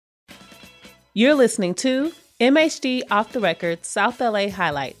You're listening to MHD Off the Record South LA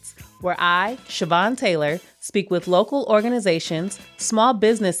Highlights, where I, Siobhan Taylor, speak with local organizations, small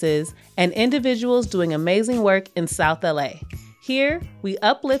businesses, and individuals doing amazing work in South LA. Here, we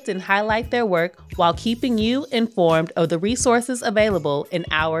uplift and highlight their work while keeping you informed of the resources available in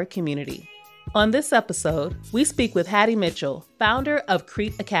our community. On this episode, we speak with Hattie Mitchell, founder of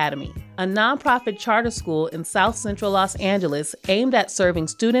Crete Academy, a nonprofit charter school in South Central Los Angeles aimed at serving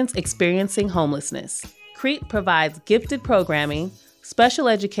students experiencing homelessness. Crete provides gifted programming, special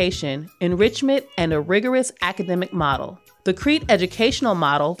education, enrichment, and a rigorous academic model. The Crete educational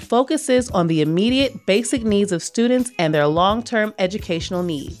model focuses on the immediate basic needs of students and their long-term educational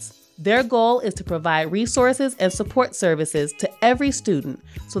needs. Their goal is to provide resources and support services to every student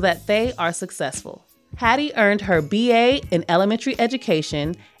so that they are successful. Hattie earned her BA in elementary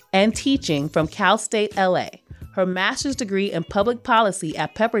education and teaching from Cal State LA, her master's degree in public policy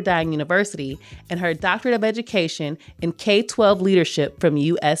at Pepperdine University, and her doctorate of education in K-12 leadership from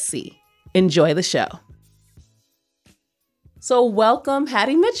USC. Enjoy the show. So welcome,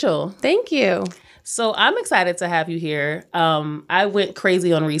 Hattie Mitchell. Thank you. So I'm excited to have you here. I went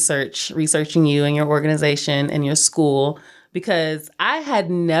crazy on researching you and your organization and your school, because I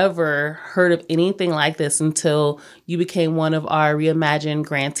had never heard of anything like this until you became one of our Reimagine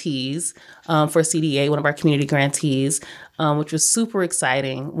grantees for CDA, one of our community grantees, which was super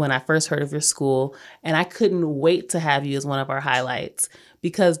exciting when I first heard of your school. And I couldn't wait to have you as one of our highlights,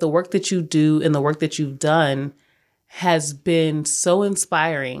 because the work that you do and the work that you've done has been so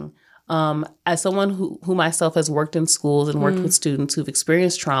inspiring. As someone who myself has worked in schools and worked with students who've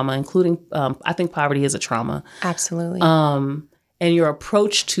experienced trauma, including, I think poverty is a trauma. Absolutely. And your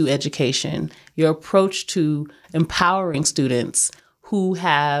approach to education, your approach to empowering students who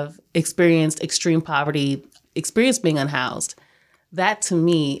have experienced extreme poverty, experienced being unhoused, that to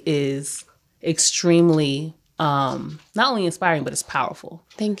me is extremely not only inspiring, but it's powerful.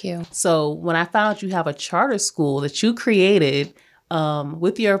 Thank you. So when I found out you have a charter school that you created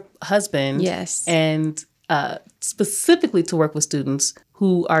with your husband, yes, and specifically to work with students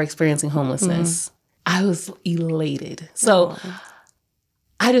who are experiencing homelessness, I was elated. So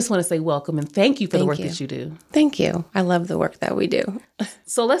I just want to say welcome and thank you for the work that you do. Thank you. I love the work that we do.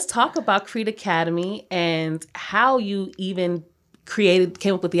 So let's talk about Crete Academy and how you even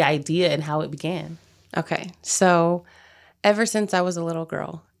came up with the idea and how it began. Okay. So ever since I was a little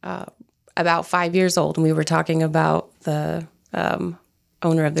girl, about 5 years old, and we were talking about the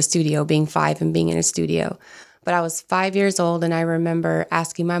owner of the studio being 5 and being in a studio. But I was 5 years old, and I remember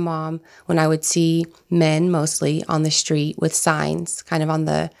asking my mom when I would see men mostly on the street with signs, kind of on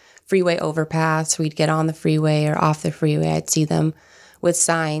the freeway overpass. We'd get on the freeway or off the freeway. I'd see them with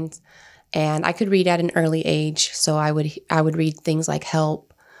signs, and I could read at an early age. So I would read things like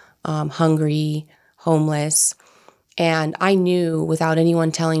help, hungry, homeless. And I knew without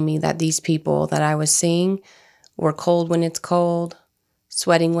anyone telling me that these people that I was seeing were cold when it's cold,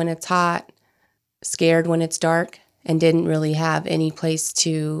 sweating when it's hot, scared when it's dark, and didn't really have any place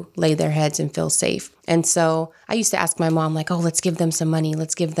to lay their heads and feel safe. And so I used to ask my mom, like, oh, let's give them some money,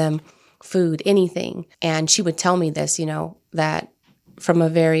 let's give them food, anything. And she would tell me this, that from a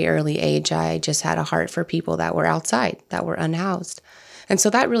very early age, I just had a heart for people that were outside, that were unhoused. And so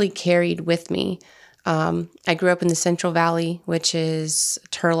that really carried with me. I grew up in the Central Valley, which is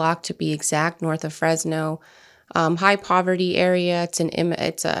Turlock to be exact, north of Fresno. High poverty area. It's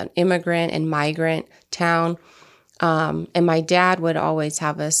an immigrant and migrant town. And my dad would always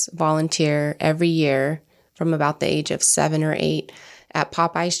have us volunteer every year from about the age of 7 or 8 at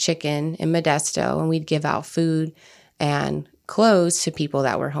Popeye's Chicken in Modesto. And we'd give out food and clothes to people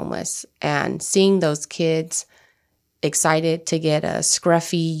that were homeless. And seeing those kids excited to get a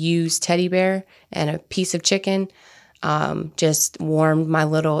scruffy used teddy bear and a piece of chicken just warmed my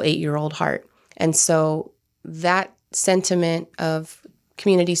little 8-year-old heart. And so that sentiment of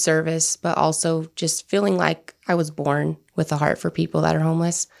community service, but also just feeling like I was born with a heart for people that are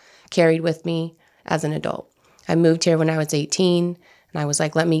homeless, carried with me as an adult. I moved here when I was 18, and I was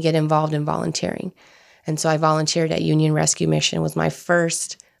like, let me get involved in volunteering. And so I volunteered at Union Rescue Mission. It was my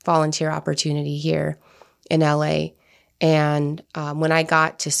first volunteer opportunity here in LA. And when I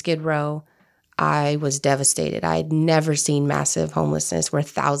got to Skid Row, I was devastated. I had never seen massive homelessness where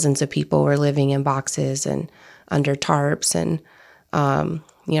thousands of people were living in boxes and under tarps and,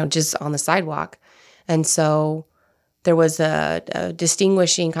 just on the sidewalk. And so there was a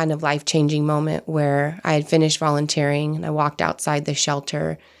distinguishing kind of life-changing moment where I had finished volunteering and I walked outside the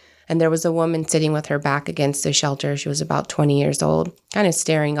shelter, and there was a woman sitting with her back against the shelter. She was about 20 years old, kind of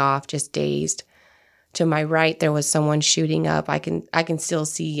staring off, just dazed. To my right, there was someone shooting up. I can still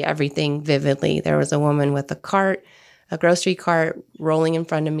see everything vividly. There was a woman with a grocery cart rolling in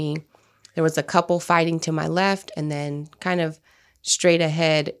front of me. There was a couple fighting to my left, and then kind of straight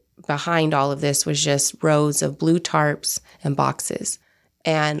ahead behind all of this was just rows of blue tarps and boxes.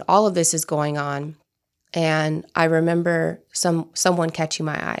 And all of this is going on. And I remember someone catching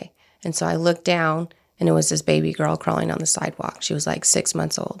my eye. And so I looked down, and it was this baby girl crawling on the sidewalk. She was like 6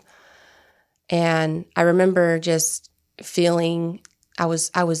 months old. And I remember just feeling I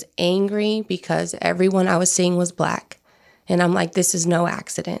was angry because everyone I was seeing was Black. And I'm like, this is no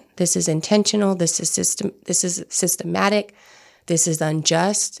accident. This is intentional. This is systematic. This is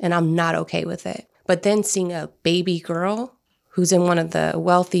unjust. And I'm not okay with it. But then seeing a baby girl who's in one of the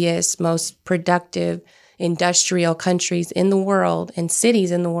wealthiest, most productive industrial countries in the world and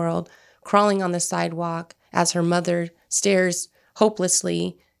cities in the world, crawling on the sidewalk as her mother stares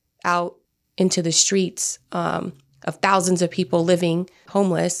hopelessly out into the streets of thousands of people living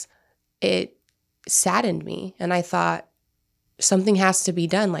homeless, it saddened me. And I thought, something has to be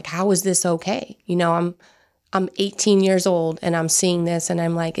done. Like, how is this okay? You know, I'm 18 years old and I'm seeing this and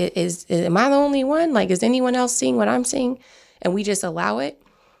I'm like, am I the only one? Like, is anyone else seeing what I'm seeing? And we just allow it.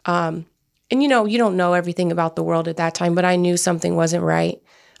 And you know, you don't know everything about the world at that time, but I knew something wasn't right.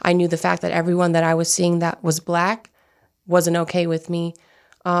 I knew the fact that everyone that I was seeing that was Black wasn't okay with me.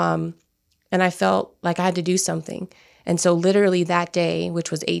 And I felt like I had to do something. And so literally that day,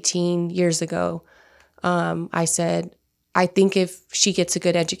 which was 18 years ago, I said, I think if she gets a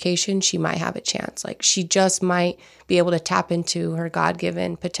good education, she might have a chance. Like, she just might be able to tap into her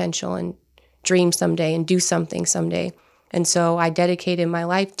God-given potential and dream someday and do something someday. And so I dedicated my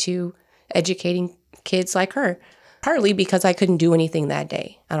life to educating kids like her, partly because I couldn't do anything that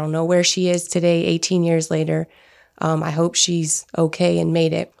day. I don't know where she is today, 18 years later. I hope she's okay and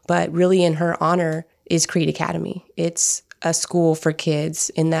made it. But really in her honor is Crete Academy. It's a school for kids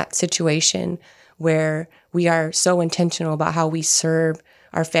in that situation where we are so intentional about how we serve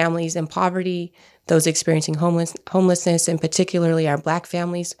our families in poverty, those experiencing homelessness, and particularly our Black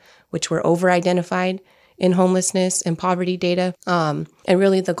families, which were over-identified in homelessness and poverty data. And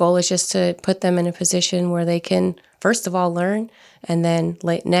really the goal is just to put them in a position where they can, first of all, learn, and then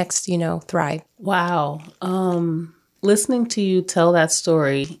next, thrive. Wow. Listening to you tell that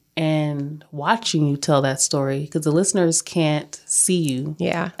story and watching you tell that story, because the listeners can't see you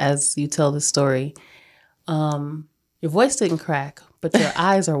as you tell the story. Your voice didn't crack, but your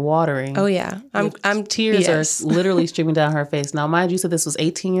eyes are watering. Oh, yeah. I'm tears are literally streaming down her face. Now, mind you, said this was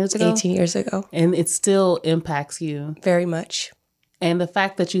 18 years ago? 18 years ago. And it still impacts you. Very much. And the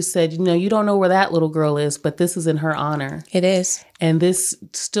fact that you said, you don't know where that little girl is, but this is in her honor. It is. And this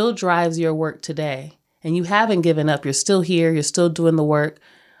still drives your work today. And you haven't given up. You're still here. You're still doing the work.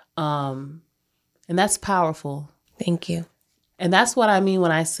 And that's powerful. Thank you. And that's what I mean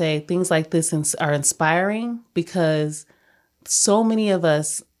when I say things like this are inspiring, because so many of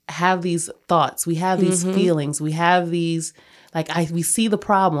us have these thoughts. We have these feelings. We have these, we see the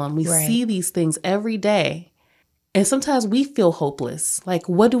problem. We see these things every day. And sometimes we feel hopeless. Like,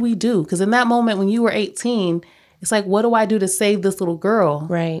 what do we do? Because in that moment when you were 18, it's like, what do I do to save this little girl?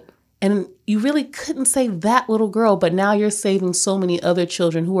 Right. And you really couldn't save that little girl, but now you're saving so many other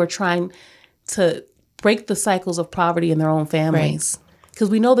children who are trying to break the cycles of poverty in their own families. Because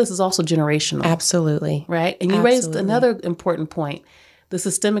we know this is also generational. Absolutely. Right? And you raised another important point, the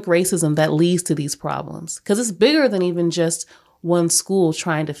systemic racism that leads to these problems. Because it's bigger than even just one school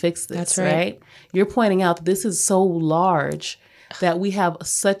trying to fix this. That's right. You're pointing out that this is so large that we have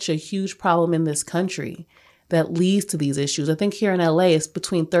such a huge problem in this country that leads to these issues. I think here in LA, it's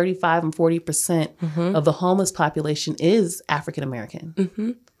between 35 and 40% of the homeless population is African American.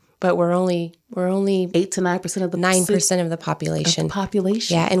 Mm-hmm. But we're only 8 to 9% of the 9% of the population.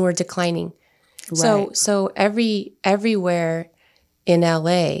 Yeah, and we're declining. Right. So everywhere in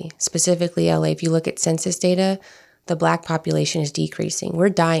LA, specifically LA, if you look at census data, the Black population is decreasing. We're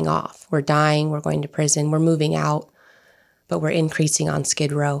dying off. We're dying. We're going to prison. We're moving out. But we're increasing on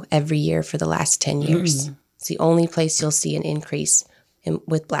Skid Row every year for the last 10 years. It's the only place you'll see an increase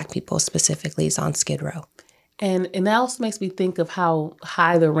with Black people specifically is on Skid Row. And that also makes me think of how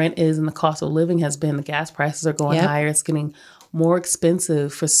high the rent is and the cost of living has been. The gas prices are going higher. It's getting more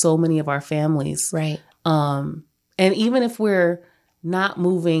expensive for so many of our families. Right. And even if we're not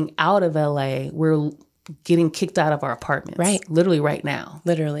moving out of LA, we're getting kicked out of our apartments. Right. Literally right now.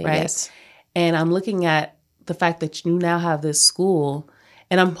 Literally, right? Yes. And I'm looking at the fact that you now have this school,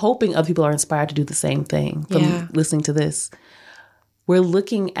 and I'm hoping other people are inspired to do the same thing from listening to this. We're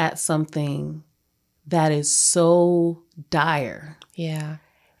looking at something that is so dire. Yeah.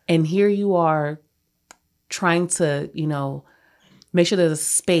 And here you are trying to, make sure there's a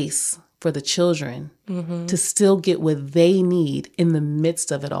space for the children to still get what they need in the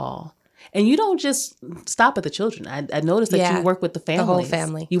midst of it all. And you don't just stop at the children. I noticed that you work with the families. The whole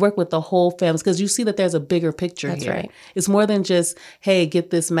family. You work with the whole families because you see that there's a bigger picture here. That's right. It's more than just, hey, get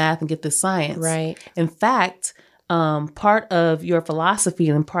this math and get this science. Right. In fact, part of your philosophy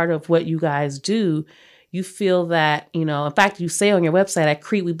and part of what you guys do, you feel that, in fact, you say on your website, at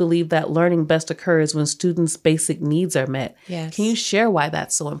Crete, we believe that learning best occurs when students' basic needs are met. Yes. Can you share why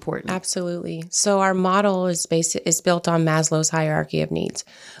that's so important? Absolutely. So our model is built on Maslow's hierarchy of needs,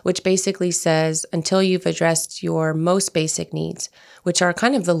 which basically says until you've addressed your most basic needs, which are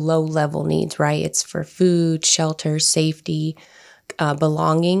kind of the low-level needs, right? It's for food, shelter, safety,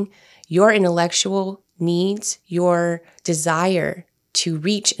 belonging. Your intellectual needs, your desire to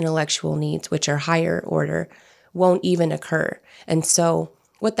reach intellectual needs, which are higher order, won't even occur. And so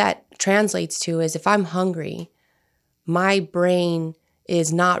what that translates to is if I'm hungry, my brain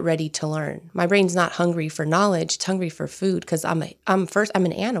is not ready to learn. My brain's not hungry for knowledge. It's hungry for food because I'm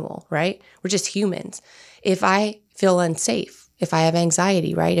an animal, right? We're just humans. If I feel unsafe, if I have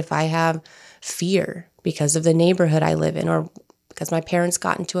anxiety, right? If I have fear because of the neighborhood I live in or because my parents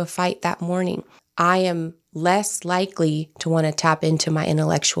got into a fight that morning, I am less likely to want to tap into my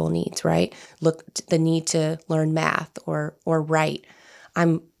intellectual needs, right? Look, the need to learn math or write.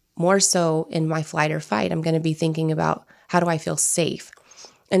 I'm more so in my flight or fight. I'm going to be thinking about how do I feel safe?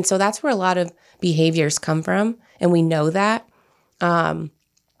 And so that's where a lot of behaviors come from. And we know that.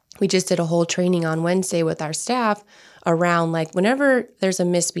 We just did a whole training on Wednesday with our staff around whenever there's a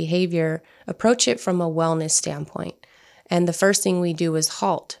misbehavior, approach it from a wellness standpoint. And the first thing we do is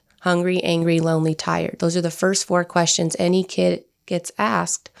halt. Hungry, angry, lonely, tired. Those are the first 4 questions any kid gets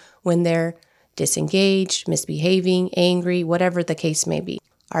asked when they're disengaged, misbehaving, angry, whatever the case may be.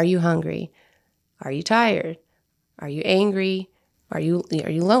 Are you hungry? Are you tired? Are you angry? Are you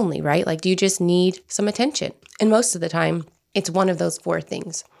lonely, right? Do you just need some attention? And most of the time, it's one of those 4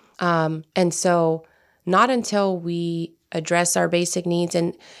 things. And so not until we address our basic needs.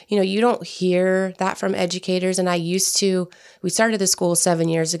 And, you don't hear that from educators. And we started the school 7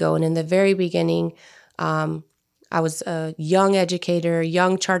 years ago. And in the very beginning, I was a young educator,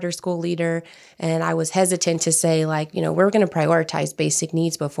 young charter school leader. And I was hesitant to say we're going to prioritize basic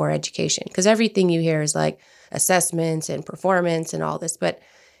needs before education. Because everything you hear is assessments and performance and all this. But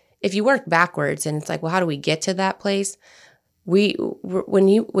if you work backwards and it's well, how do we get to that place? When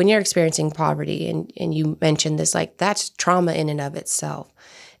you're experiencing poverty and you mentioned this, that's trauma in and of itself.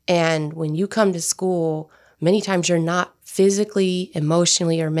 And when you come to school, many times you're not physically,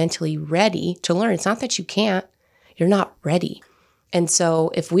 emotionally, or mentally ready to learn. It's not that you can't, you're not ready. And so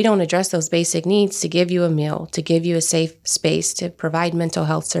if we don't address those basic needs to give you a meal, to give you a safe space, to provide mental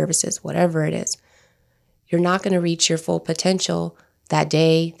health services, whatever it is, you're not going to reach your full potential that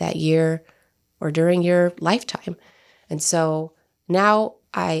day, that year, or during your lifetime. And so now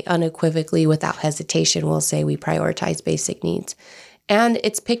I unequivocally, without hesitation, will say we prioritize basic needs. And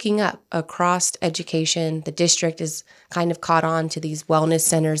it's picking up across education. The district is kind of caught on to these wellness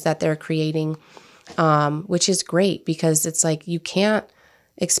centers that they're creating, which is great because it's you can't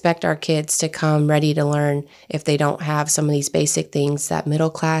expect our kids to come ready to learn if they don't have some of these basic things that middle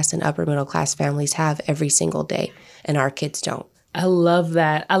class and upper middle class families have every single day, and our kids don't. I love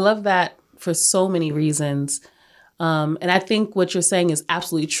that. I love that for so many reasons. And I think what you're saying is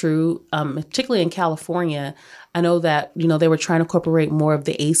absolutely true, particularly in California. I know that, they were trying to incorporate more of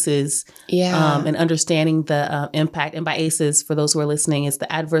the ACEs and understanding the impact. And by ACEs, for those who are listening, it's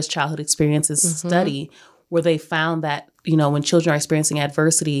the Adverse Childhood Experiences Study, where they found that, when children are experiencing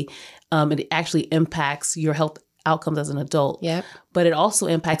adversity, it actually impacts your health outcomes as an adult. Yep. But it also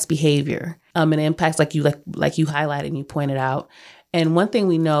impacts behavior. And it impacts, like you highlighted and you pointed out. And one thing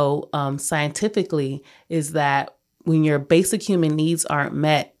we know scientifically is that when your basic human needs aren't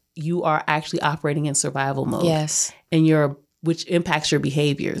met, you are actually operating in survival mode. Yes. And which impacts your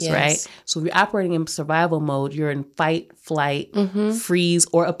behaviors, yes. right? So if you're operating in survival mode, you're in fight, flight, freeze,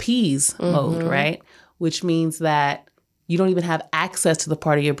 or appease mode, right? Which means that you don't even have access to the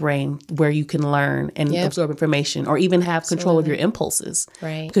part of your brain where you can learn and absorb information or even have control of your impulses,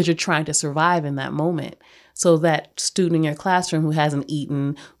 right? Because you're trying to survive in that moment. So that student in your classroom who hasn't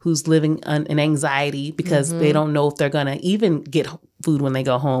eaten, who's living in anxiety because they don't know if they're going to even get food when they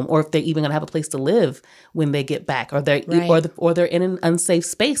go home, or if they're even going to have a place to live when they get back, or they're or they're in an unsafe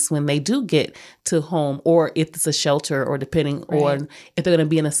space when they do get to home, or if it's a shelter, or depending on if they're going to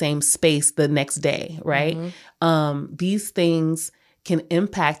be in the same space the next day, right? These things can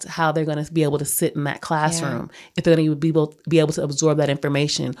impact how they're going to be able to sit in that classroom, if they're going to be able to absorb that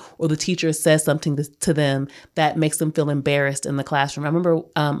information, or the teacher says something to them that makes them feel embarrassed in the classroom. I remember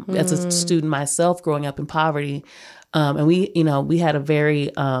as a student myself growing up in poverty, and we had a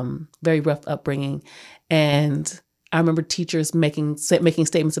very, very rough upbringing, and I remember teachers making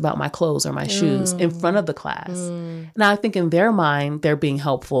statements about my clothes or my shoes in front of the class. Now I think in their mind they're being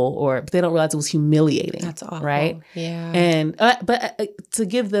helpful, but they don't realize it was humiliating. That's awful. Right? Yeah. And but to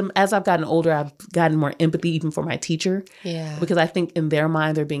give them, as I've gotten older, I've gotten more empathy even for my teacher. Yeah. Because I think in their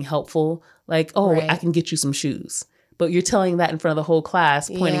mind they're being helpful. Like, oh, I can get you some shoes. But you're telling that in front of the whole class,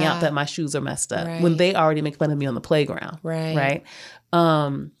 pointing out that my shoes are messed up when they already make fun of me on the playground. Right.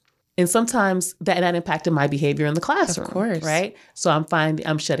 And sometimes that impacted my behavior in the classroom. Of course. Right. So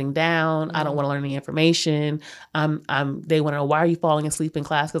I'm shutting down. I don't want to learn any information. They want to know, why are you falling asleep in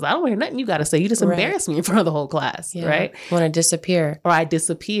class? Because I don't want to hear nothing you got to say. You just embarrass me in front of the whole class. Right. Want to disappear. Or I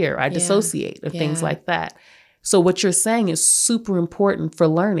disappear. I dissociate, or things like that. So what you're saying is super important for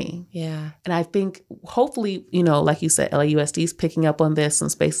learning. Yeah. And I think hopefully, like you said, LAUSD is picking up on this,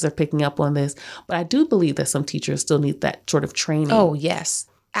 and spaces are picking up on this. But I do believe that some teachers still need that sort of training. Oh, yes.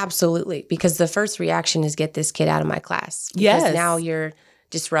 Absolutely. Because the first reaction is, get this kid out of my class. Because now you're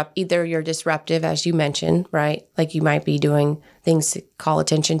either you're disruptive, as you mentioned, right? Like you might be doing things to call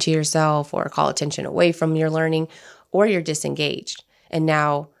attention to yourself or call attention away from your learning, or you're disengaged. And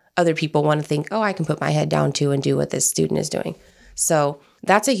now other people want to think, oh, I can put my head down too and do what this student is doing. So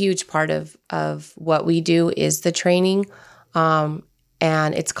that's a huge part of what we do is the training. And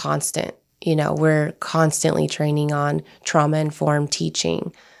it's constant. We're constantly training on trauma-informed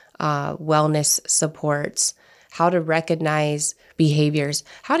teaching, wellness supports, how to recognize behaviors,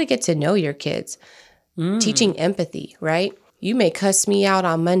 how to get to know your kids, teaching empathy, right? You may cuss me out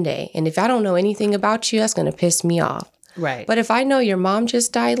on Monday, and if I don't know anything about you, that's going to piss me off. Right. But if I know your mom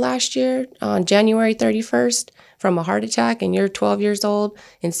just died last year on January 31st from a heart attack, and you're 12 years old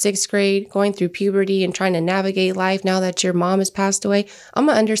in 6th grade, going through puberty and trying to navigate life now that your mom has passed away, I'm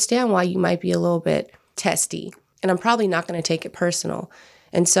going to understand why you might be a little bit testy. And I'm probably not going to take it personal.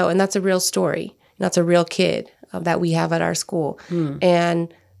 And that's a real story. That's a real kid that we have at our school.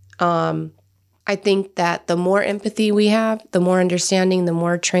 And I think that the more empathy we have, the more understanding, the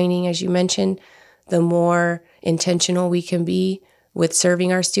more training, as you mentioned, the more intentional we can be with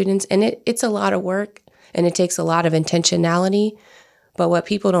serving our students. And it's a lot of work, and it takes a lot of intentionality. But what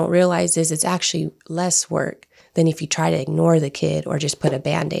people don't realize is it's actually less work than if you try to ignore the kid or just put a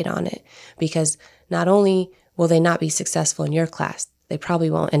Band-Aid on it. Because not only will they not be successful in your class, they probably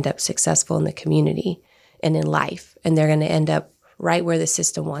won't end up successful in the community and in life. And they're going to end up right where the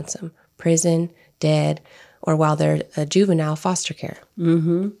system wants them: prison, dead, or while they're a juvenile, foster care.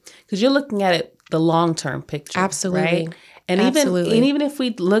 Because you're looking at it, the long-term picture. Absolutely. Right? And even if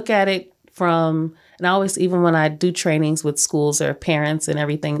we look at it from, and I always, even when I do trainings with schools or parents and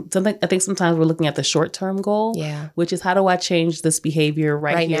everything, I think sometimes we're looking at the short-term goal, which is, how do I change this behavior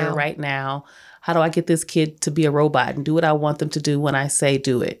right here, right now? How do I get this kid to be a robot and do what I want them to do when I say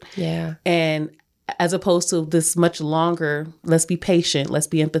do it? Yeah. And as opposed to this much longer, let's be patient, let's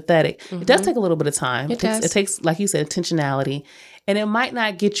be empathetic. It does take a little bit of time. It takes, like you said, intentionality. And it might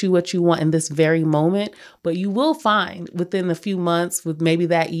not get you what you want in this very moment, but you will find within a few months, with maybe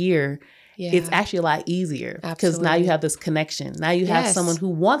that year, it's actually a lot easier. Because now you have this connection. Now you have someone who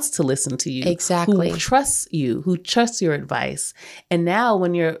wants to listen to you. Exactly. Who trusts you, who trusts your advice. And now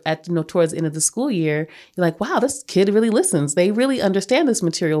when you're at, towards the end of the school year, you're like, wow, this kid really listens. They really understand this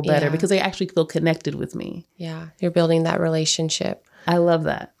material better because they actually feel connected with me. Yeah. You're building that relationship. I love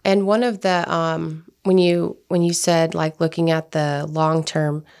that. And one of the, when you said, like, looking at the long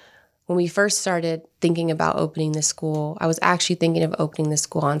term, when we first started thinking about opening the school, I was actually thinking of opening the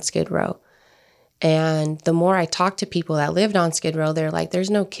school on Skid Row. And the more I talked to people that lived on Skid Row, they're like, there's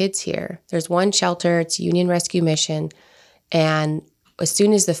no kids here. There's one shelter. It's Union Rescue Mission. And as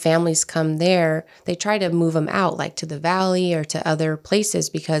soon as the families come there, they try to move them out, like to the valley or to other places,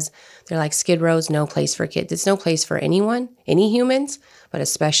 because they're like, Skid Row's no place for kids. It's no place for anyone, any humans, but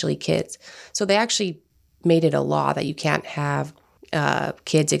especially kids. So they actually made it a law that you can't have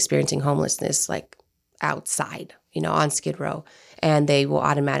kids experiencing homelessness like outside, on Skid Row. And they will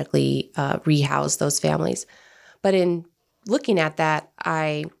automatically rehouse those families. But in looking at that,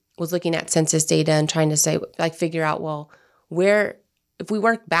 I was looking at census data and trying to figure out, well, if we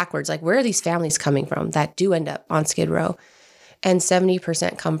work backwards, like, where are these families coming from that do end up on Skid Row? And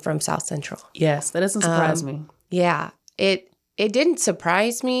 70% come from South Central. Yes, that doesn't surprise me. Yeah, it didn't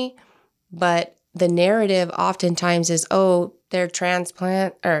surprise me, but the narrative oftentimes is, oh, they're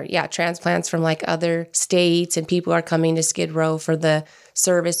transplants from like other states and people are coming to Skid Row for the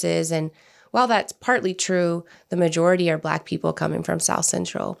services. And while that's partly true, the majority are Black people coming from South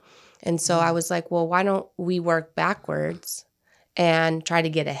Central. And so I was like, well, why don't we work backwards and try to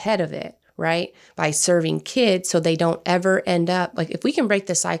get ahead of it, right? By serving kids so they don't ever end up, like if we can break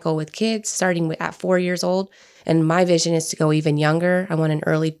the cycle with kids starting at 4 years old, and my vision is to go even younger. I want an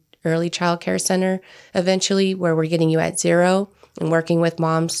early child care center eventually where we're getting you at 0 and working with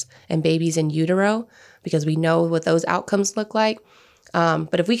moms and babies in utero because we know what those outcomes look like.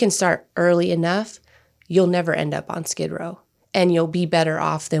 But if we can start early enough, you'll never end up on Skid Row and you'll be better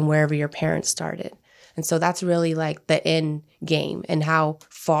off than wherever your parents started. And so that's really like the end game and how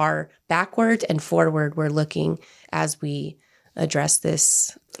far backwards and forward we're looking as we address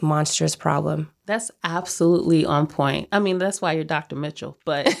this monstrous problem. That's absolutely on point. I mean, that's why you're Dr. Mitchell,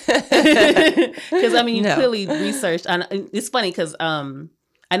 but because I mean, you clearly researched. And it's funny because I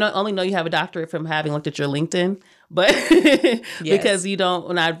only know you have a doctorate from having looked at your LinkedIn, but because you don't.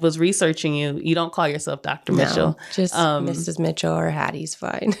 When I was researching you, you don't call yourself Dr. Mitchell. Just Mrs. Mitchell or Hattie's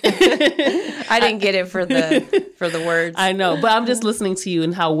fine. I didn't get it for the words. I know, but I'm just listening to you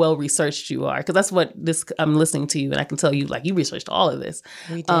and how well researched you are, because that's what I'm listening to you, and I can tell you like you researched all of this.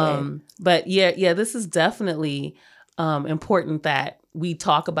 We did. But yeah, this is definitely important that we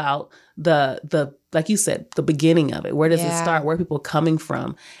talk about the like you said, the beginning of it. Where does it start? Where are people coming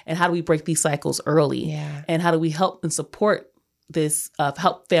from? And how do we break these cycles early? Yeah. And how do we help and support this,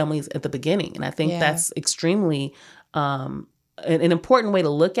 help families at the beginning? And I think that's extremely an important way to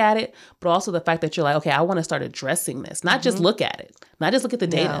look at it, but also the fact that you're like, okay, I want to start addressing this. Not just look at it. Not just look at the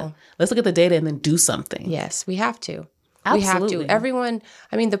data. No. Let's look at the data and then do something. Yes, we have to. Absolutely. We have to. Everyone,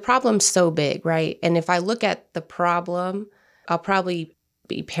 I mean, the problem's so big, right? And if I look at the problem, I'll probably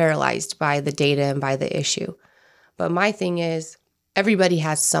be paralyzed by the data and by the issue. But my thing is, everybody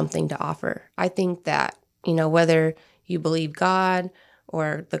has something to offer. I think that, whether you believe God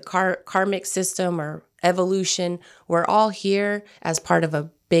or the karmic system or evolution, we're all here as part of a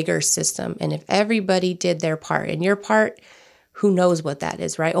bigger system. And if everybody did their part, and your part, who knows what that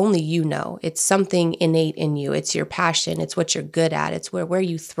is, right? Only you know. It's something innate in you. It's your passion. It's what you're good at. It's where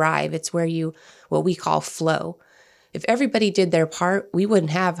you thrive. It's where what we call flow. If everybody did their part, we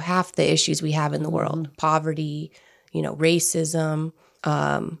wouldn't have half the issues we have in the world. Poverty, racism,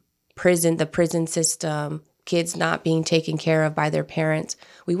 the prison system, kids not being taken care of by their parents.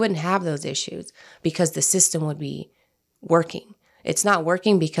 We wouldn't have those issues because the system would be working. It's not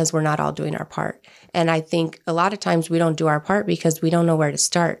working because we're not all doing our part. And I think a lot of times we don't do our part because we don't know where to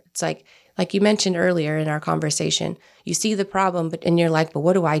start. It's like you mentioned earlier in our conversation, you see the problem, and you're like, but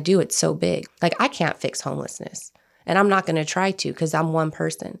what do I do? It's so big. Like, I can't fix homelessness. And I'm not going to try to because I'm one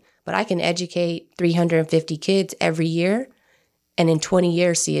person. But I can educate 350 kids every year and in 20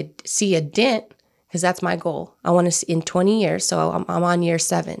 years see a dent, because that's my goal. I want to see in 20 years, so I'm on year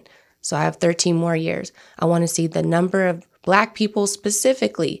 7. So I have 13 more years. I want to see the number of Black people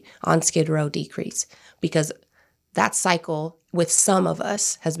specifically on Skid Row decrease, because that cycle with some of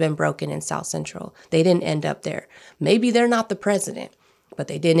us has been broken in South Central. They didn't end up there. Maybe they're not the president, but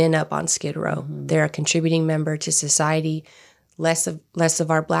they didn't end up on Skid Row. Mm-hmm. They're a contributing member to society. Less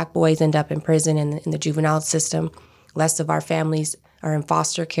of our Black boys end up in prison in the juvenile system. Less of our families are in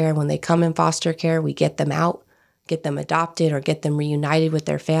foster care. When they come in foster care, we get them out, get them adopted, or get them reunited with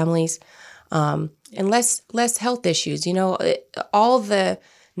their families. And less health issues. All the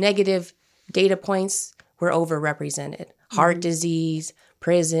negative data points were overrepresented. Heart disease,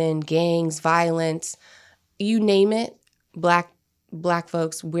 prison, gangs, violence, you name it, Black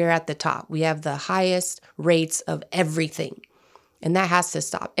folks, we're at the top. We have the highest rates of everything. And that has to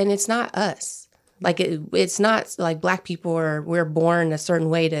stop. And it's not us. Like, it's not like Black people we're born a certain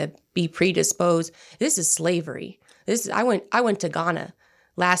way to be predisposed. This is slavery. I went to Ghana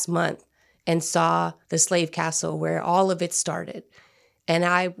last month and saw the slave castle where all of it started. And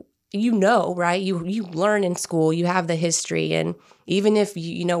right? You learn in school, you have the history. And even if,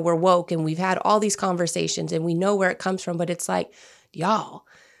 we're woke and we've had all these conversations and we know where it comes from, but it's like, y'all,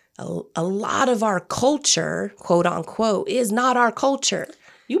 a lot of our culture, quote unquote, is not our culture.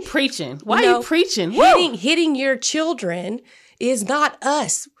 You preaching. Why are you preaching? Hitting your children is not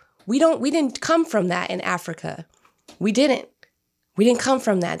us. We didn't come from that in Africa. We didn't come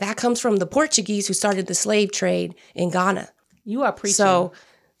from that. That comes from the Portuguese who started the slave trade in Ghana. You are preaching.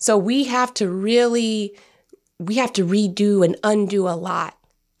 So we have to redo and undo a lot.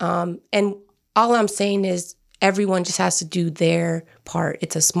 And all I'm saying is everyone just has to do their part.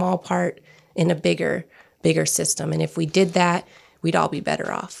 It's a small part in a bigger system. And if we did that, we'd all be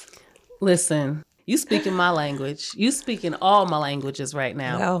better off. Listen, you speaking my language. You speaking all my languages right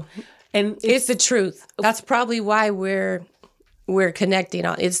now. Well, and it's the truth. That's probably why we're connecting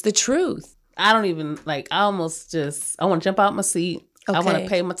on. It's the truth. I don't even I want to jump out my seat. Okay. I want to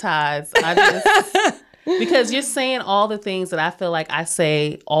pay my tithes. Because you're saying all the things that I feel like I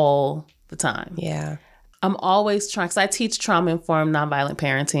say all the time. Yeah. I'm always trying, because I teach trauma-informed nonviolent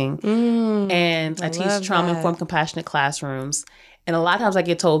parenting, and I teach trauma-informed compassionate classrooms. And a lot of times I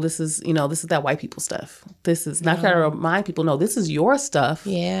get told this is that white people stuff. This is not trying to remind people, no, this is your stuff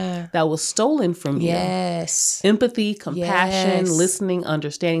that was stolen from you. Yes. Empathy, compassion, listening,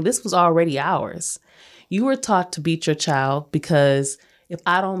 understanding. This was already ours. You were taught to beat your child because if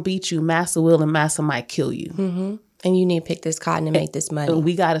I don't beat you, Massa will and Massa might kill you. Mm-hmm. And you need to pick this cotton and make this money. And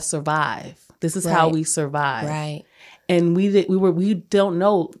we got to survive. This is how we survive. Right. And we don't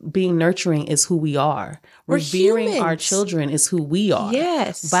know being nurturing is who we are. Revering humans. Our children is who we are.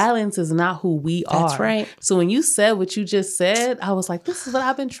 Yes. Violence is not who we are. That's right. So when you said what you just said, I was like, this is what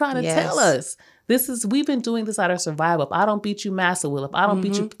I've been trying to tell us. We've been doing this out of survival. If I don't beat you, Massa will. If I don't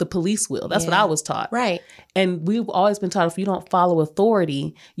beat you, the police will. That's what I was taught. Right. And we've always been taught if you don't follow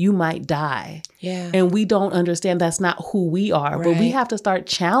authority, you might die. Yeah. And we don't understand that's not who we are. Right. But we have to start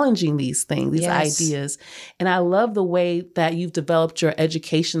challenging these things, these ideas. And I love the way that you've developed your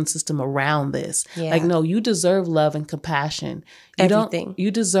education system around this. Yeah. Like, no, you deserve love and compassion. Everything. You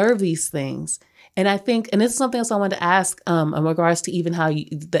deserve these things. And I think, and it's something else I wanted to ask in regards to even how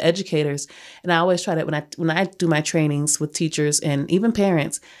the educators, and I always try to, when I do my trainings with teachers and even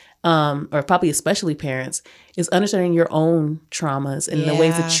parents, or probably especially parents, is understanding your own traumas and the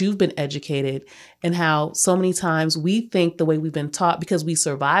ways that you've been educated, and how so many times we think the way we've been taught because we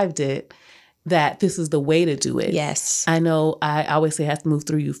survived it, that this is the way to do it. Yes. I know I always say it has to move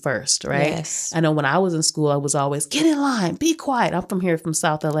through you first, right? Yes. I know when I was in school, I was always, get in line, be quiet. I'm from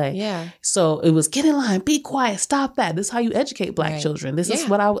South LA. Yeah. So it was, get in line, be quiet, stop that. This is how you educate Black children. This is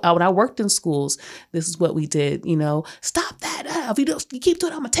what when I worked in schools, this is what we did, stop that. If you keep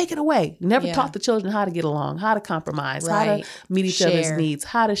doing it, I'm going to take it away. You never taught the children how to get along, how to compromise, how to meet each other's needs,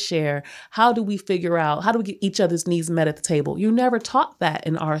 how to share. How do we figure out, how do we get each other's needs met at the table? You never taught that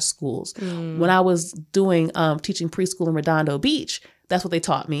in our schools. When I was doing teaching preschool in Redondo Beach, that's what they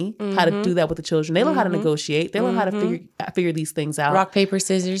taught me, how to do that with the children. They learn how to negotiate. They learn how to figure these things out. Rock, paper,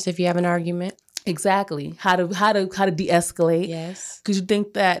 scissors if you have an argument. Exactly. How to de-escalate. Yes. Because you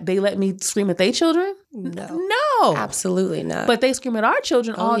think that they let me scream at their children? No. Absolutely not. But they scream at our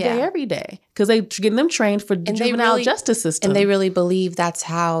children all day, every day. Because they getting them trained for the juvenile justice system. And they really believe that's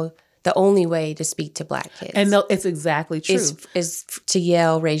how the only way to speak to Black kids. And no, it's exactly true. Is to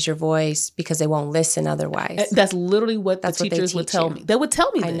yell, raise your voice, because they won't listen otherwise. That's literally what the teachers would tell me. They would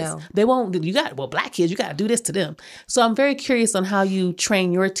tell me this. I know. They won't, Black kids, you got to do this to them. So I'm very curious on how you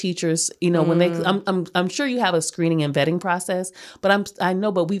train your teachers, when they, I'm sure you have a screening and vetting process, but I know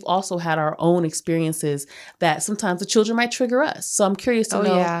we've also had our own experiences that sometimes the children might trigger us. So I'm curious to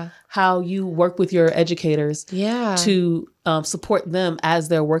know how you work with your educators to support them as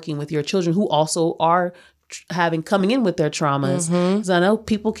they're working with your children who also are coming in with their traumas. Because I know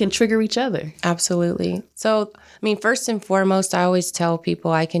people can trigger each other. Absolutely. So, first and foremost, I always tell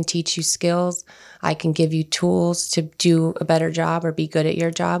people I can teach you skills. I can give you tools to do a better job or be good at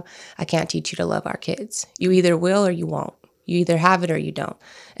your job. I can't teach you to love our kids. You either will or you won't. You either have it or you don't.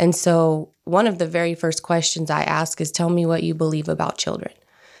 And so one of the very first questions I ask is, tell me what you believe about children.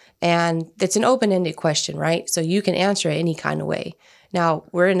 And it's an open-ended question, right? So you can answer it any kind of way. Now,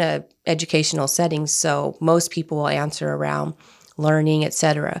 we're in a educational setting, so most people will answer around learning,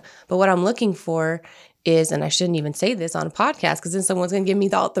 etc. But what I'm looking for is, and I shouldn't even say this on a podcast because then someone's going to give me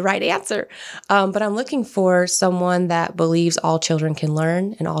the right answer. But I'm looking for someone that believes all children can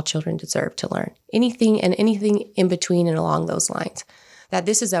learn and all children deserve to learn. Anything in between and along those lines. That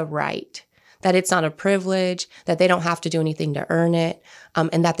this is a right. That it's not a privilege, that they don't have to do anything to earn it,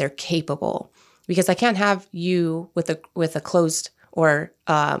 and that they're capable. Because I can't have you with a closed or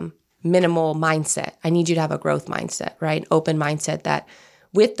minimal mindset. I need you to have a growth mindset, right? Open mindset that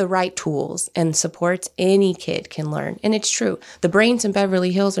with the right tools and supports, any kid can learn. And it's true. The brains in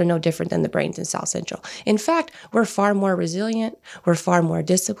Beverly Hills are no different than the brains in South Central. In fact, we're far more resilient. We're far more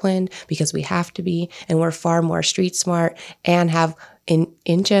disciplined because we have to be. And we're far more street smart and have,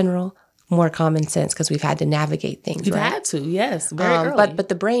 in general, more common sense because we've had to navigate things. You've had to, yes, very early. But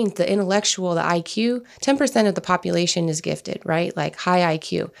the brains, the intellectual, the IQ, 10% of the population is gifted, right? Like high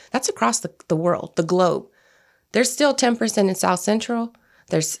IQ. That's across the world, the globe. There's still 10% in South Central.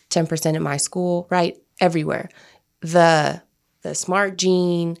 There's 10% in my school, right? Everywhere. The smart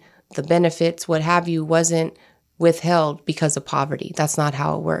gene, the benefits, what have you, wasn't withheld because of poverty. That's not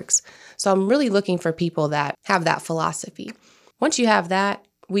how it works. So I'm really looking for people that have that philosophy. Once you have that,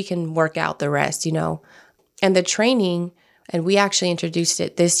 we can work out the rest, And the training, and we actually introduced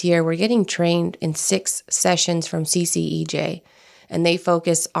it this year, we're getting trained in 6 sessions from CCEJ, and they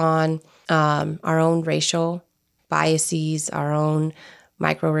focus on our own racial biases, our own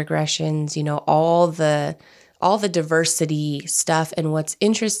microaggressions, all the diversity stuff. And what's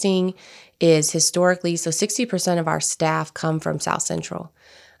interesting is historically, so 60% of our staff come from South Central.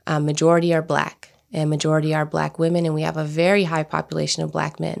 Majority are Black, and majority are Black women, and we have a very high population of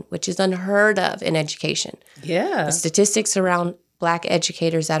Black men, which is unheard of in education. Yeah. The statistics around Black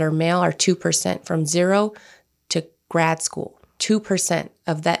educators that are male are 2% from 0 to grad school. 2%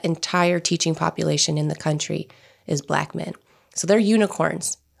 of that entire teaching population in the country is Black men. So they're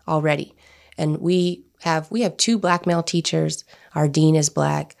unicorns already. And we have 2 Black male teachers. Our dean is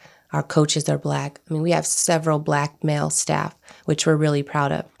Black. Our coaches are Black. I mean, we have several Black male staff, which we're really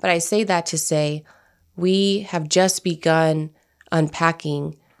proud of. But I say that to say we have just begun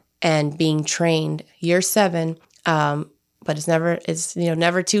unpacking and being trained year 7. But it's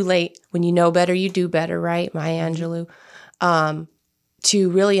never too late. When you know better, you do better, right? Maya Angelou. To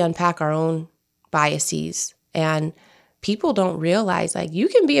really unpack our own biases. And people don't realize, you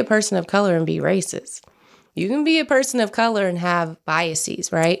can be a person of color and be racist. You can be a person of color and have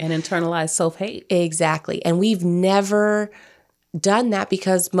biases, right? And internalized self-hate. Exactly. And we've never done that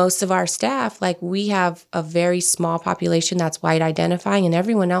because most of our staff, we have a very small population that's white identifying, and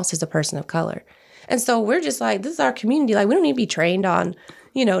everyone else is a person of color. And so we're just this is our community. We don't need to be trained on,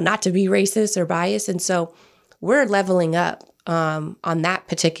 not to be racist or biased. And so we're leveling up on that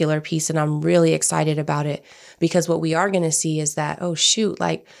particular piece, and I'm really excited about it because what we are going to see is that,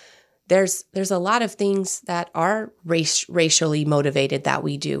 there's a lot of things that are racially motivated that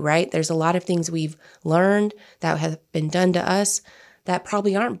we do, right? There's a lot of things we've learned that have been done to us that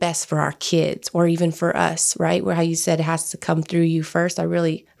probably aren't best for our kids or even for us, right? Where how you said it has to come through you first. I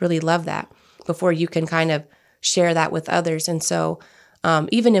really, really love that before you can kind of share that with others. And so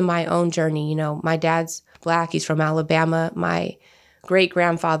even in my own journey, my dad's Black. He's from Alabama. My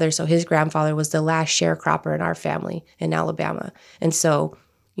great-grandfather, so his grandfather was the last sharecropper in our family in Alabama. And so,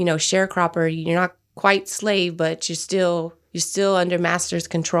 sharecropper, you're not quite slave, but you're still under master's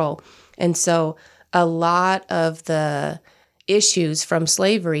control. And so a lot of the issues from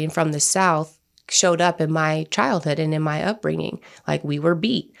slavery and from the South showed up in my childhood and in my upbringing. We were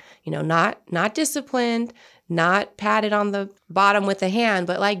beat, not disciplined, not patted on the bottom with a hand,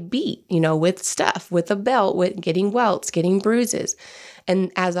 but beat, with stuff, with a belt, with getting welts, getting bruises.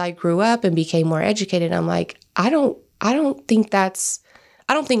 And as I grew up and became more educated, I'm I don't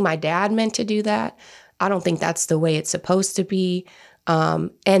think my dad meant to do that. I don't think that's the way it's supposed to be.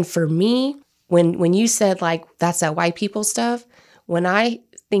 And for me, when you said that's that white people stuff, when I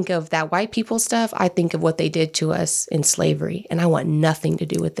think of that white people stuff, I think of what they did to us in slavery, and I want nothing to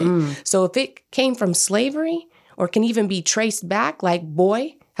do with it. So if it came from slavery or can even be traced back,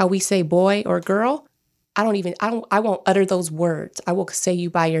 boy, how we say boy or girl, I won't utter those words. I will say you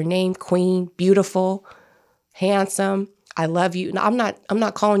by your name, queen, beautiful, handsome. I love you. No, I'm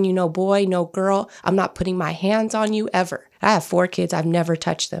not calling you no boy, no girl. I'm not putting my hands on you ever. I have 4 kids. I've never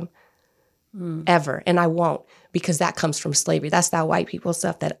touched them ever. And I won't, because that comes from slavery. That's that white people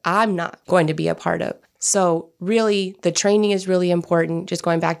stuff that I'm not going to be a part of. So really, the training is really important, just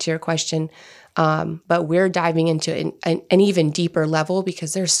going back to your question. But we're diving into an even deeper level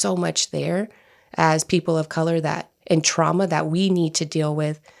because there's so much there as people of color and trauma that we need to deal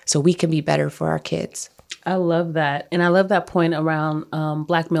with so we can be better for our kids. I love that. And I love that point around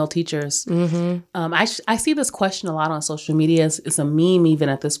Black male teachers. Mm-hmm. I see this question a lot on social media. It's a meme even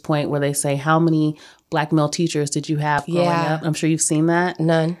at this point where they say, how many Black male teachers did you have growing up? I'm sure you've seen that.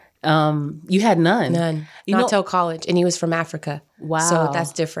 None. You had none? None. Not till college. And he was from Africa. Wow. So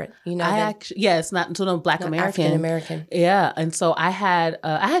that's different. It's not until Black American. African American. Yeah. And so I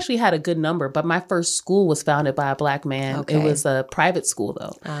actually had a good number, but my first school was founded by a Black man. Okay. It was a private school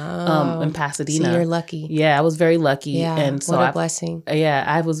though, in Pasadena. So you're lucky. Yeah, I was very lucky. Yeah, and so what a blessing. Yeah,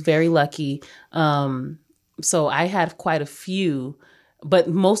 I was very lucky. So I had quite a few, but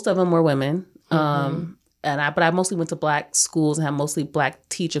most of them were women. Mm-hmm. But I mostly went to Black schools and had mostly Black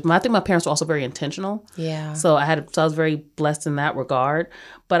teachers. I think my parents were also very intentional. Yeah. So I was very blessed in that regard.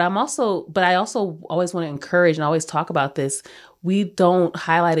 But I also always want to encourage and always talk about this. We don't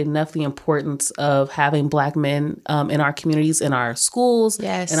highlight enough the importance of having Black men in our communities, in our schools,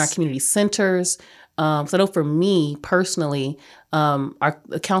 in our community centers. So I know for me personally, our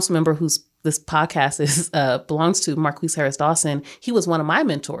council member who's this podcast belongs to Marquise Harris Dawson. He was one of my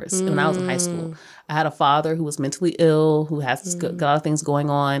mentors when I was in high school. I had a father who was mentally ill, who has got a lot of things going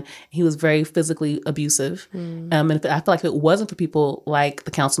on. He was very physically abusive. And I feel like if it wasn't for people like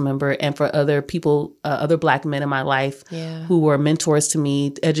the council member and for other people, other Black men in my life who were mentors to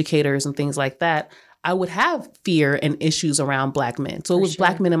me, educators and things like that, I would have fear and issues around Black men. So it was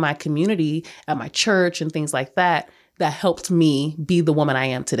Black men in my community, at my church and things like that helped me be the woman I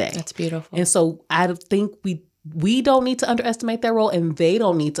am today. That's beautiful. And so I think we don't need to underestimate their role, and they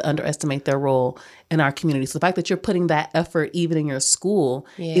don't need to underestimate their role in our community. So the fact that you're putting that effort even in your school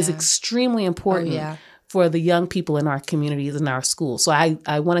is extremely important for the young people in our communities and our schools. So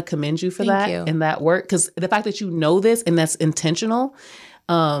I want to commend you for and that work, because the fact that you know this and that's intentional,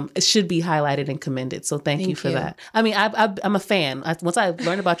 it should be highlighted and commended. So thank you for that. I mean, I'm a fan. Once I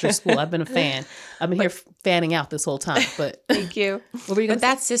learned about your school, I've been a fan. I've been here fanning out this whole time. But thank you. What were you gonna say?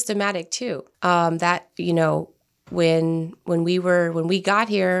 That's systematic too. That, you know, when we got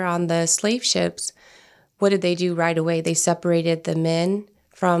here on the slave ships, what did they do right away? They separated the men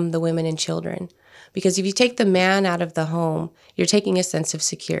from the women and children. Because if you take the man out of the home, you're taking a sense of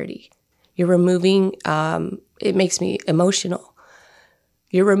security. You're removing, it makes me emotional.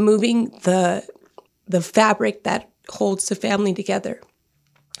 You're removing the fabric that holds the family together.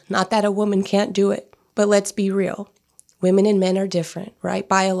 Not that a woman can't do it, but let's be real. Women and men are different, right?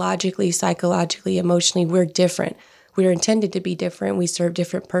 Biologically, psychologically, emotionally, we're different. We're intended to be different. We serve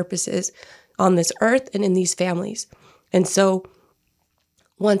different purposes on this earth and in these families. And so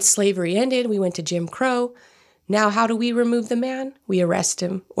once slavery ended, we went to Jim Crow. Now, how do we remove the man? We arrest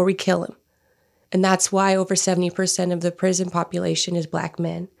him or we kill him. And that's why over 70% of the prison population is Black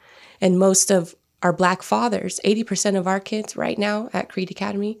men. And most of our Black fathers, 80% of our kids right now at Crete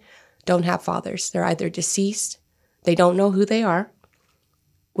Academy don't have fathers. They're either deceased, they don't know who they are,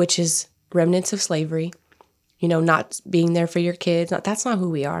 which is remnants of slavery, you know, not being there for your kids. That's not who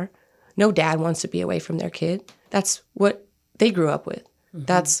we are. No dad wants to be away from their kid. That's what they grew up with.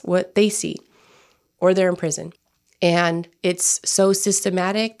 That's what they see. Or they're in prison. And it's so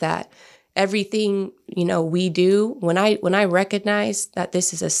systematic that everything, you know, we do, when I recognize that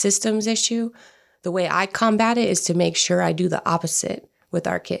this is a systems issue, the way I combat it is to make sure I do the opposite with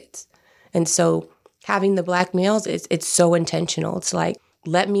our kids. And so having the Black males, it's so intentional. It's like,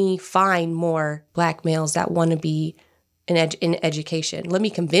 let me find more Black males that want to be in education. Let me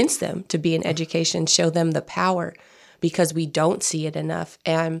convince them to be in education, show them the power, because we don't see it enough.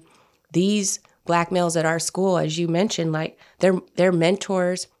 And these Black males at our school, as you mentioned, like they're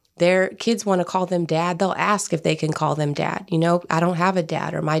mentors. Their kids want to call them dad. They'll ask if they can call them dad. You know, I don't have a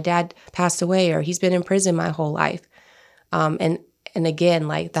dad, or my dad passed away, or he's been in prison my whole life. And again,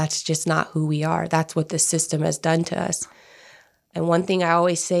 like, that's just not who we are. That's what the system has done to us. And one thing I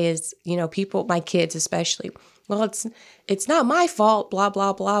always say is, you know, people, my kids especially, well, it's not my fault, blah,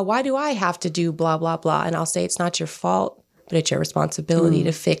 blah, blah. Why do I have to do blah, blah, blah? And I'll say, it's not your fault, but it's your responsibility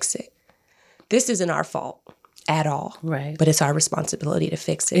to fix it. This isn't our fault at all. Right. But it's our responsibility to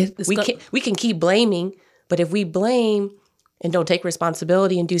fix it. We can keep blaming, but if we blame and don't take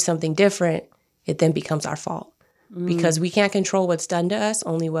responsibility and do something different, it then becomes our fault. Because we can't control what's done to us,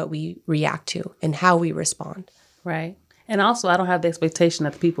 only what we react to and how we respond. Right. And also, I don't have the expectation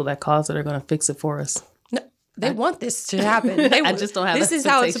that the people that caused it are going to fix it for us. No, they want this to happen. I just don't have this is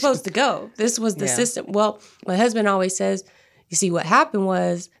how it's supposed to go. This was the system. Well, my husband always says, you see, what happened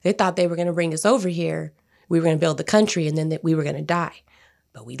was they thought they were going to bring us over here. We were going to build the country, and then that we were going to die.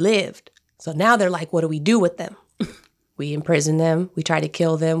 But we lived. So now they're like, what do we do with them? We imprison them. We try to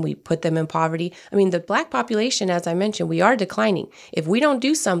kill them. We put them in poverty. I mean, the Black population, as I mentioned, we are declining. If we don't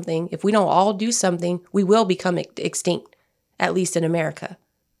do something, if we don't all do something, we will become extinct, at least in America.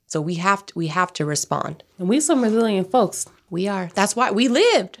 So we have to respond. And we some resilient folks. We are. That's why we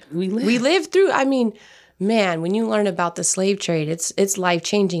lived. We lived through. I mean, man, when you learn about the slave trade, it's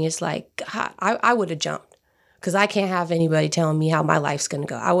life-changing. It's like, God, I would have jumped. Because I can't have anybody telling me how my life's going to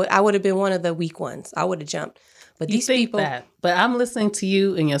go. I would have been one of the weak ones. I would have jumped. But these people, but I'm listening to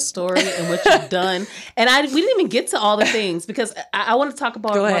you and your story and what you've done, and we didn't even get to all the things, because I want to talk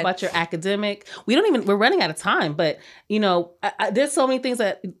more about your academic. We're running out of time, but you know, there's so many things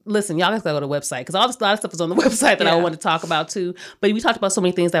that, listen, y'all guys gotta go to the website, because a lot of stuff is on the website that I want to talk about too. But we talked about so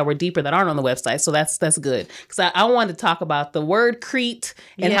many things that were deeper that aren't on the website, so that's good. Because I wanted to talk about the word Crete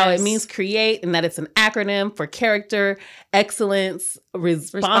and how it means create, and that it's an acronym for character, excellence,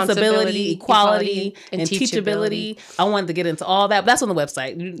 responsibility, equality, and teachability. I wanted to get into all that. But that's on the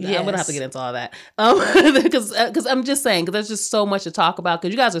website. Yes. I'm gonna have to get into all that because I'm just saying, because there's just so much to talk about,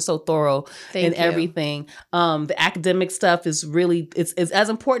 because you guys are so thorough in everything. The academic stuff is really it's as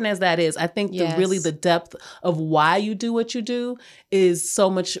important as that is. I think the depth of why you do what you do is so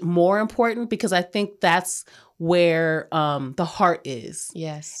much more important, because I think that's where the heart is.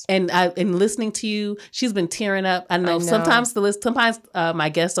 Yes. And in listening to you, she's been tearing up. I know. Sometimes my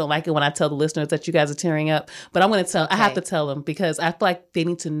guests don't like it when I tell the listeners that you guys are tearing up, but I'm going to tell. Okay. I have to tell them, because I feel like they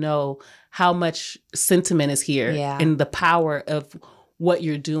need to know how much sentiment is here and the power of what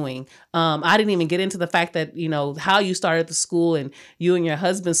you're doing. I didn't even get into the fact that, how you started the school and you and your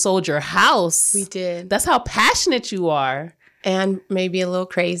husband sold your house. We did. That's how passionate you are. And maybe a little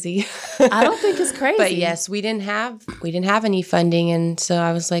crazy. I don't think it's crazy. But yes, we didn't have any funding, and so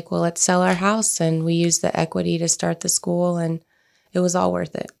I was like, well, let's sell our house, and we used the equity to start the school, and it was all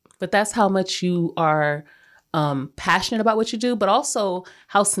worth it. But that's how much you are passionate about what you do, but also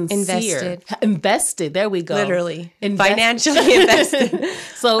how sincere. Invested. There we go. Literally. Financially invested.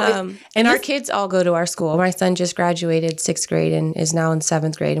 So, and our kids all go to our school. My son just graduated 6th grade and is now in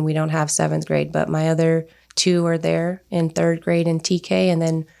 7th grade, and we don't have 7th grade, but my other 2 are there in 3rd grade in TK, and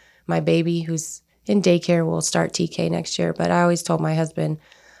then my baby who's in daycare will start TK next year. But I always told my husband,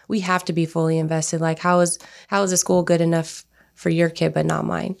 we have to be fully invested. Like, how is a school good enough for your kid but not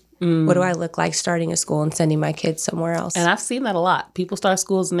mine? What do I look like starting a school and sending my kids somewhere else? And I've seen that a lot. People start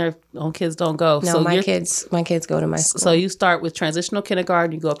schools and their own kids don't go. No, so my kids go to my school. So you start with transitional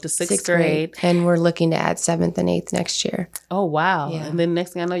kindergarten, you go up to 6th grade. And we're looking to add 7th and 8th next year. Oh, wow. Yeah. And then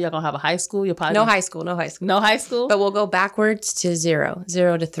next thing I know, y'all going to have a high school? No high school. No high school? But we'll go backwards to 0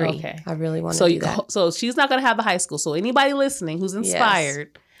 to 3. Okay. I really want to do that. So she's not going to have a high school. So anybody listening who's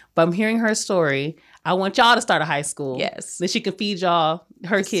inspired, but I'm hearing her story, I want y'all to start a high school. Yes. Then she can feed y'all,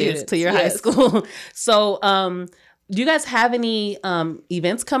 her kids, to your high school. So do you guys have any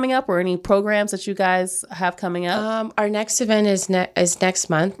events coming up or any programs that you guys have coming up? Our next event is next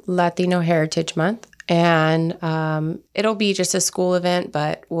month, Latino Heritage Month. And it'll be just a school event,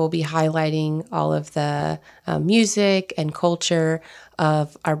 but we'll be highlighting all of the music and culture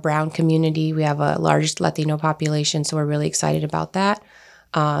of our Brown community. We have a large Latino population, so we're really excited about that.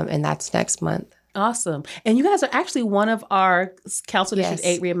 And that's next month. Awesome. And you guys are actually one of our Council District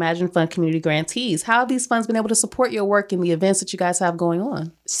 8 Reimagine Fund community grantees. How have these funds been able to support your work and the events that you guys have going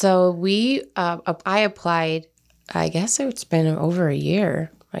on? So I applied, I guess it's been over a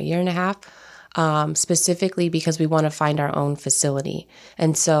year and a half, specifically because we want to find our own facility.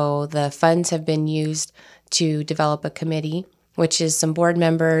 And so the funds have been used to develop a committee, which is some board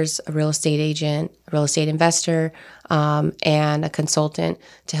members, a real estate agent, a real estate investor, and a consultant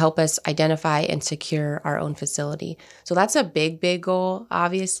to help us identify and secure our own facility. So that's a big, big goal,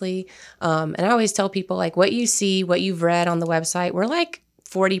 obviously. And I always tell people, like, what you see, what you've read on the website, we're like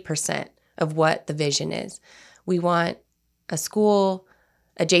 40% of what the vision is. We want a school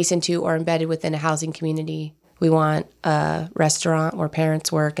adjacent to or embedded within a housing community. We want a restaurant where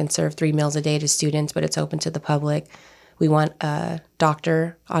parents work and serve 3 meals a day to students, but it's open to the public. We want a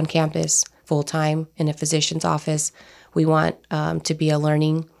doctor on campus full-time in a physician's office. We want to be a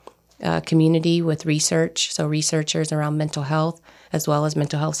learning community with research, so researchers around mental health as well as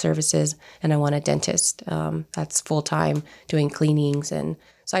mental health services. And I want a dentist that's full-time doing cleanings. And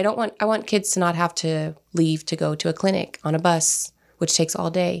so I want kids to not have to leave to go to a clinic on a bus, which takes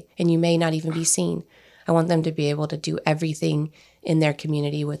all day, and you may not even be seen. I want them to be able to do everything in their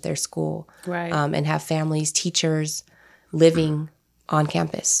community with their school, right? And have families, teachers, living on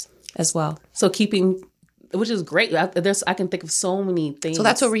campus as well. So which is great. I can think of so many things. So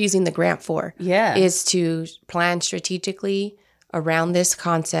that's what we're using the grant for. Yeah. Is to plan strategically around this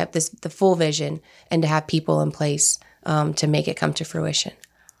concept, the full vision, and to have people in place to make it come to fruition.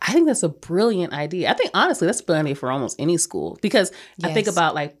 I think that's a brilliant idea. I think, honestly, that's a brilliant idea for almost any school, because I think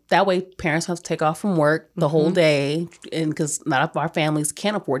about, like, that way parents have to take off from work the whole day, and because not all of our families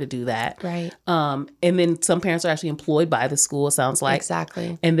can't afford to do that. Right. And then some parents are actually employed by the school, it sounds like.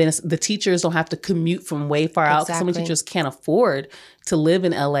 Exactly. And then the teachers don't have to commute from way far out. Some of the teachers can't afford to live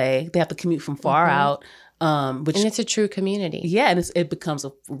in LA. They have to commute from far out. And it's a true community. Yeah, and it becomes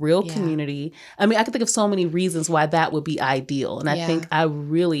a real community. I mean, I can think of so many reasons why that would be ideal. And I think I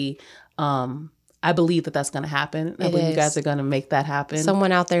really, I believe that that's going to happen. I believe you guys are going to make that happen.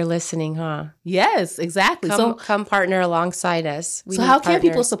 Someone out there listening, huh? Yes, exactly. Come partner alongside us. So how can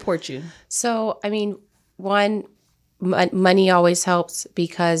people support you? So, I mean, one, money always helps,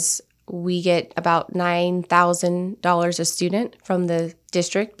 because we get about $9,000 a student from the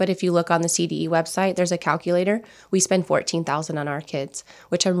district. But if you look on the CDE website, there's a calculator. We spend $14,000 on our kids,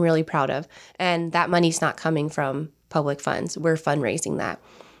 which I'm really proud of. And that money's not coming from public funds. We're fundraising that.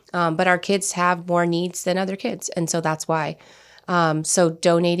 But our kids have more needs than other kids. And so that's why. So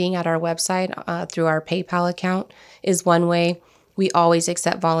donating at our website through our PayPal account is one way. We always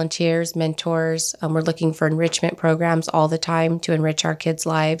accept volunteers, mentors. We're looking for enrichment programs all the time to enrich our kids'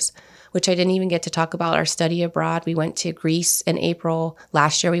 lives, which I didn't even get to talk about our study abroad. We went to Greece in April.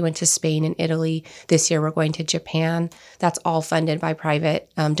 Last year, we went to Spain and Italy. This year, we're going to Japan. That's all funded by private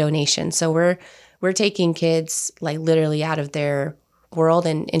donations. So we're taking kids like literally out of their world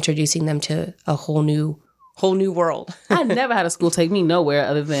and introducing them to a whole new world. I never had a school take me nowhere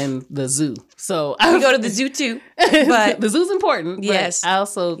other than the zoo. So we go to the zoo too. But the zoo's important. Yes. But I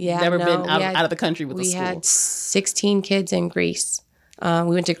also never been out of the country with a school. We had 16 kids in Greece. We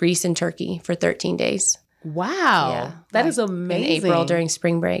went to Greece and Turkey for 13 days. Wow. Yeah, that is amazing. In April during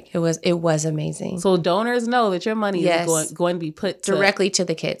spring break. It was amazing. So donors know that your money is going to be put directly to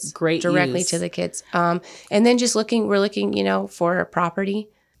the kids. Directly use. To the kids. And then just we're looking, for a property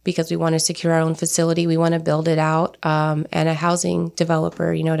because we want to secure our own facility. We want to build it out and a housing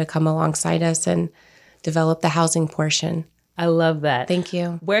developer, to come alongside us and develop the housing portion. I love that. Thank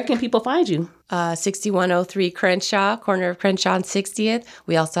you. Where can people find you? 6103 Crenshaw, corner of Crenshaw and 60th.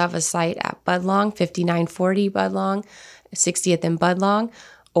 We also have a site at Budlong, 5940 Budlong, 60th and Budlong,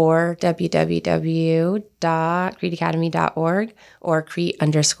 or www.creteacademy.org, or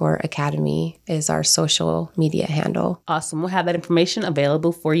Crete_Academy is our social media handle. Awesome. We'll have that information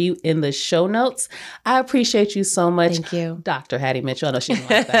available for you in the show notes. I appreciate you so much. Thank you. Dr. Hattie Mitchell. I know she didn't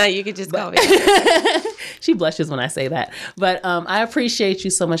like that. You could just call me. She blushes when I say that. But I appreciate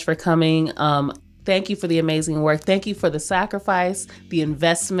you so much for coming. Thank you for the amazing work. Thank you for the sacrifice, the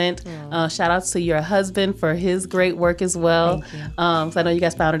investment. Shout outs to your husband for his great work as well. Thank you. So I know you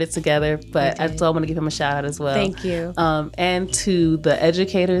guys founded it together, but I still want to give him a shout out as well. Thank you. And to the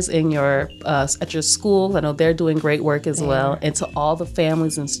educators in at your school. I know they're doing great work as well. And to all the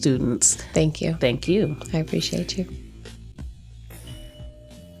families and students. Thank you. Thank you. I appreciate you.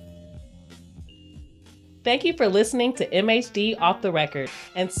 Thank you for listening to MHD Off the Record,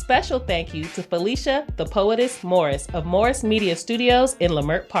 and special thank you to Felicia, the poetess Morris of Morris Media Studios in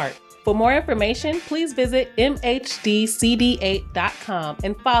Leimert Park. For more information, please visit mhdcd8.com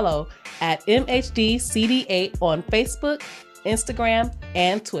and follow at mhdcd8 on Facebook, Instagram,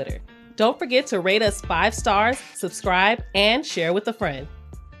 and Twitter. Don't forget to rate us 5 stars, subscribe, and share with a friend.